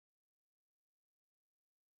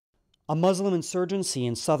A Muslim insurgency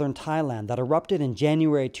in southern Thailand that erupted in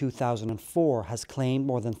January 2004 has claimed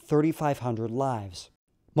more than 3,500 lives.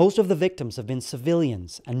 Most of the victims have been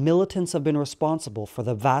civilians, and militants have been responsible for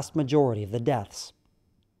the vast majority of the deaths.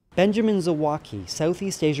 Benjamin Zawacki,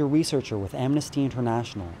 Southeast Asia researcher with Amnesty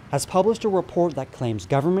International, has published a report that claims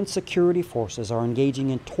government security forces are engaging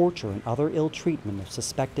in torture and other ill treatment of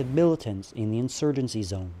suspected militants in the insurgency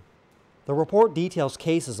zone. The report details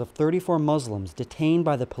cases of 34 Muslims detained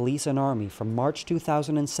by the police and army from March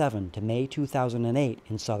 2007 to May 2008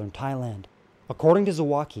 in southern Thailand. According to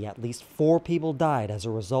Zawacki, at least 4 people died as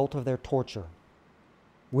a result of their torture.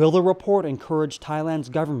 Will the report encourage Thailand's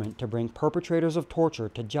government to bring perpetrators of torture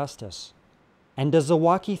to justice? And does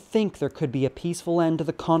Zawacki think there could be a peaceful end to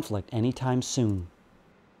the conflict anytime soon?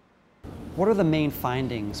 What are the main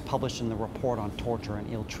findings published in the report on torture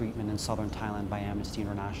and ill treatment in southern Thailand by Amnesty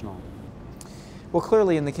International? Well,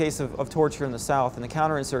 clearly in the case of torture in the south and the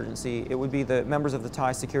counterinsurgency, it would be the members of the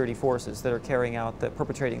Thai security forces that are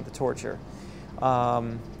perpetrating the torture.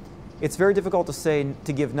 It's very difficult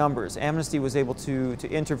to give numbers. Amnesty was able to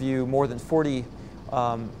interview more than 40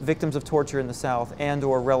 victims of torture in the south and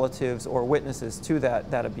or relatives or witnesses to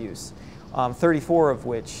that abuse, 34 of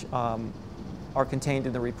which are contained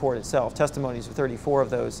in the report itself. Testimonies of 34 of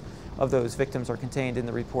those victims are contained in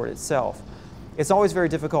the report itself. It's always very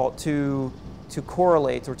difficult to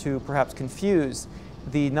correlate or to perhaps confuse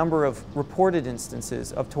the number of reported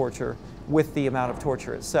instances of torture with the amount of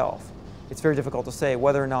torture itself. It's very difficult to say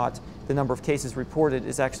whether or not the number of cases reported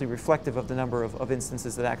is actually reflective of the number of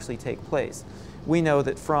instances that actually take place. We know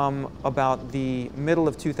that from about the middle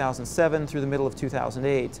of 2007 through the middle of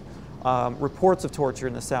 2008, reports of torture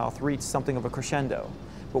in the South reached something of a crescendo.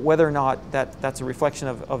 But whether or not that's a reflection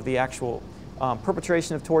of the actual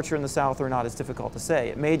perpetration of torture in the South or not is difficult to say.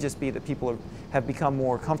 It may just be that people have become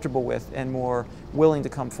more comfortable with and more willing to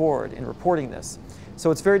come forward in reporting this.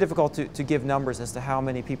 So it's very difficult to give numbers as to how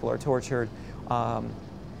many people are tortured.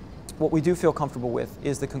 What we do feel comfortable with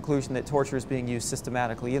is the conclusion that torture is being used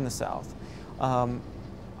systematically in the South.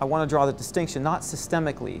 I want to draw the distinction, not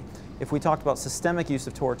systemically. If we talked about systemic use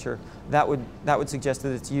of torture, that would suggest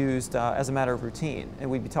that it's used as a matter of routine.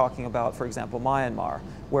 And we'd be talking about, for example, Myanmar,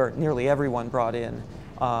 where nearly everyone brought in,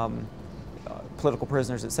 political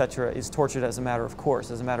prisoners, etc., is tortured as a matter of course,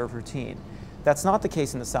 as a matter of routine. That's not the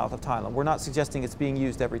case in the south of Thailand. We're not suggesting it's being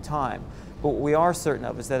used every time. But what we are certain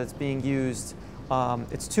of is that it's being used,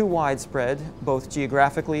 it's too widespread, both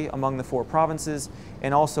geographically among the 4 provinces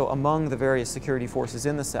and also among the various security forces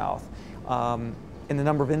in the south. In the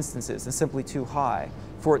number of instances is simply too high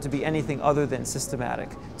for it to be anything other than systematic.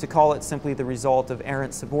 To call it simply the result of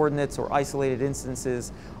errant subordinates or isolated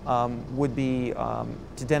instances would be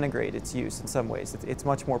to denigrate its use in some ways. It's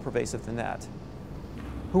much more pervasive than that.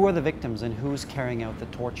 Who are the victims and who's carrying out the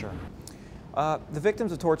torture? The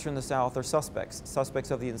victims of torture in the South are suspects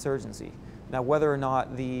of the insurgency. Now, whether or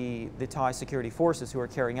not the Thai security forces who are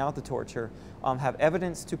carrying out the torture have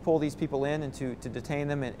evidence to pull these people in and to detain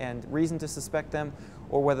them and reason to suspect them,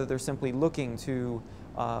 or whether they're simply looking to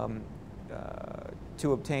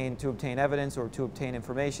obtain evidence or to obtain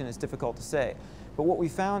information is difficult to say. But what we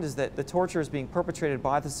found is that the torture is being perpetrated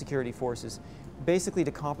by the security forces basically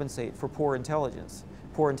to compensate for poor intelligence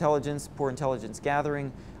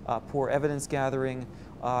gathering, poor evidence gathering,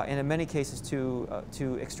 and in many cases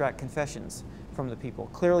to extract confessions from the people.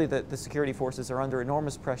 Clearly the security forces are under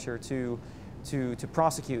enormous pressure to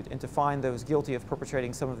prosecute and to find those guilty of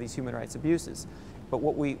perpetrating some of these human rights abuses. But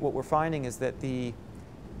what we're finding is that the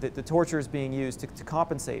torture is being used to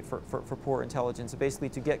compensate for poor intelligence, basically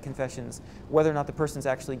to get confessions. Whether or not the person's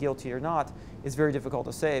actually guilty or not is very difficult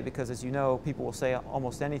to say, because, as you know, people will say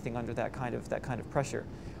almost anything under that kind of pressure.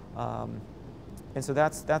 And so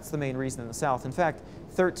that's the main reason in the South. In fact,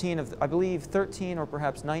 I believe 13 or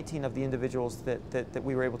perhaps 19 of the individuals that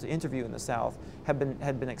we were able to interview in the South had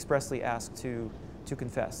been expressly asked to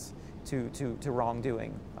confess to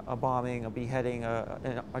wrongdoing, a bombing, a beheading,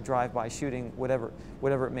 a drive-by shooting, whatever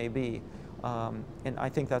it may be. And I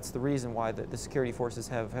think that's the reason why the security forces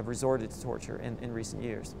have resorted to torture in recent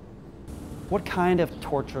years. What kind of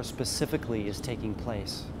torture specifically is taking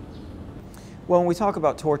place? Well, when we talk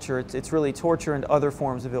about torture, it's really torture and other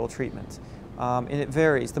forms of ill treatment. And it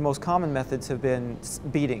varies. The most common methods have been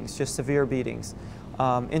beatings, just severe beatings.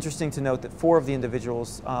 Interesting to note that 4 of the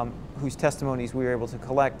individuals whose testimonies we were able to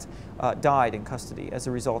collect died in custody as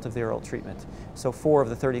a result of their ill treatment. So 4 of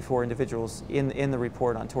the 34 individuals in the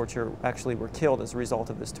report on torture actually were killed as a result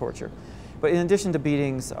of this torture. But in addition to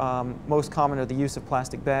beatings, most common are the use of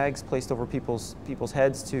plastic bags placed over people's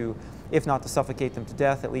heads to, if not to suffocate them to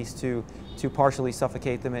death, at least to partially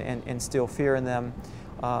suffocate them and instill fear in them.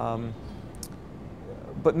 But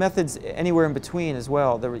methods anywhere in between as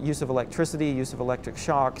well. The use of electricity, use of electric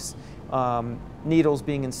shocks, needles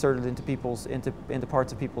being inserted into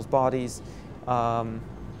parts of people's bodies,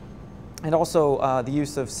 and also the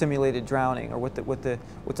use of simulated drowning, or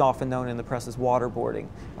what's often known in the press as waterboarding,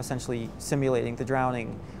 essentially simulating the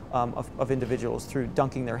drowning of individuals through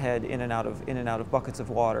dunking their head in and out of buckets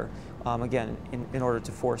of water, again in order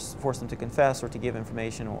to force them to confess or to give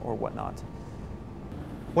information or whatnot.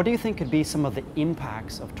 What do you think could be some of the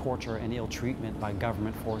impacts of torture and ill treatment by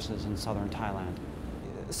government forces in southern Thailand?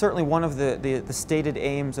 Certainly one of the stated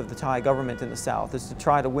aims of the Thai government in the south is to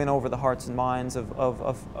try to win over the hearts and minds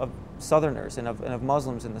of Southerners and of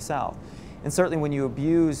Muslims in the south. And certainly when you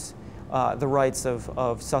abuse the rights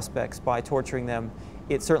of suspects by torturing them,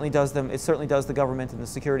 it certainly does the government and the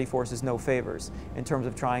security forces no favors in terms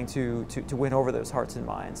of trying to win over those hearts and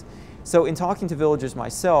minds. So in talking to villagers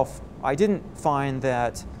myself, I didn't find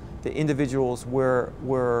that the individuals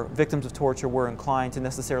were victims of torture were inclined to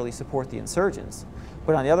necessarily support the insurgents.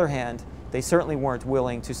 But on the other hand, they certainly weren't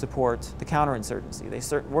willing to support the counterinsurgency. They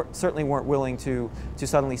certainly weren't willing to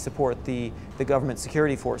suddenly support the government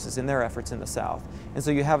security forces in their efforts in the South. And so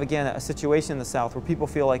you have, again, a situation in the South where people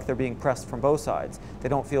feel like they're being pressed from both sides. They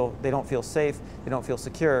don't feel safe, they don't feel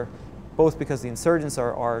secure, both because the insurgents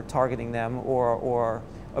are targeting them or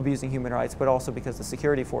abusing human rights, but also because the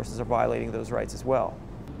security forces are violating those rights as well.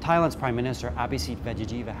 Thailand's Prime Minister Abhisit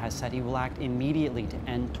Vejjajiva has said he will act immediately to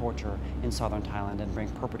end torture in southern Thailand and bring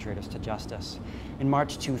perpetrators to justice. In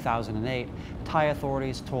March 2008, Thai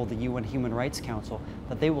authorities told the UN Human Rights Council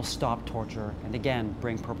that they will stop torture and again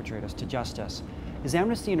bring perpetrators to justice. Is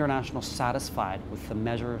Amnesty International satisfied with the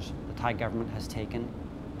measures the Thai government has taken?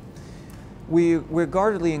 We're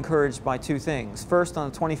guardedly encouraged by two things. First,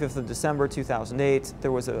 on the 25th of December 2008,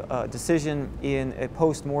 there was a decision in a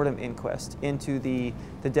post-mortem inquest into the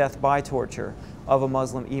death by torture of a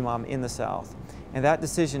Muslim imam in the South. And that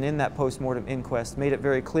decision in that post-mortem inquest made it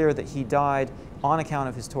very clear that he died on account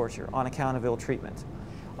of his torture, on account of ill treatment.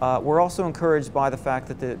 We're also encouraged by the fact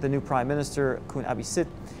that the new Prime Minister, Kun Abhisit,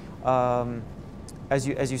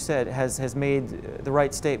 as you said, has made the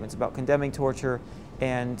right statements about condemning torture.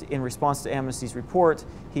 And in response to Amnesty's report,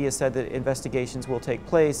 he has said that investigations will take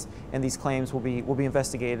place and these claims will be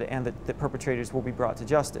investigated and that the perpetrators will be brought to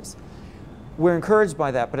justice. We're encouraged by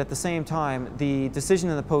that, but at the same time, the decision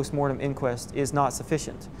in the post-mortem inquest is not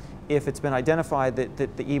sufficient. If it's been identified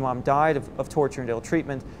that the imam died of torture and ill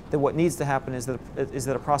treatment, then what needs to happen is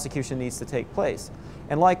that a prosecution needs to take place.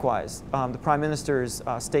 And likewise, the Prime Minister's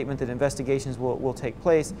statement that investigations will take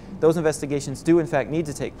place, those investigations do in fact need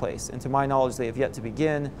to take place, and to my knowledge they have yet to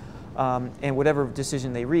begin, and whatever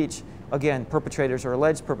decision they reach, again, perpetrators or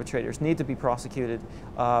alleged perpetrators need to be prosecuted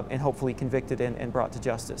and hopefully convicted and brought to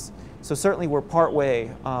justice. So certainly we're part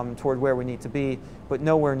way toward where we need to be, but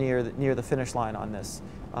nowhere near the finish line on this.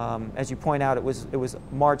 As you point out, it was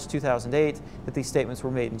March 2008 that these statements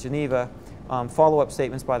were made in Geneva. Follow-up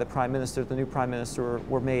statements by the Prime Minister, the new Prime Minister,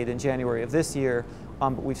 were made in January of this year,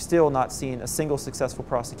 but we've still not seen a single successful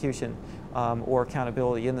prosecution or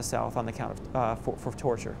accountability in the South on the count of for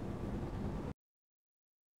torture.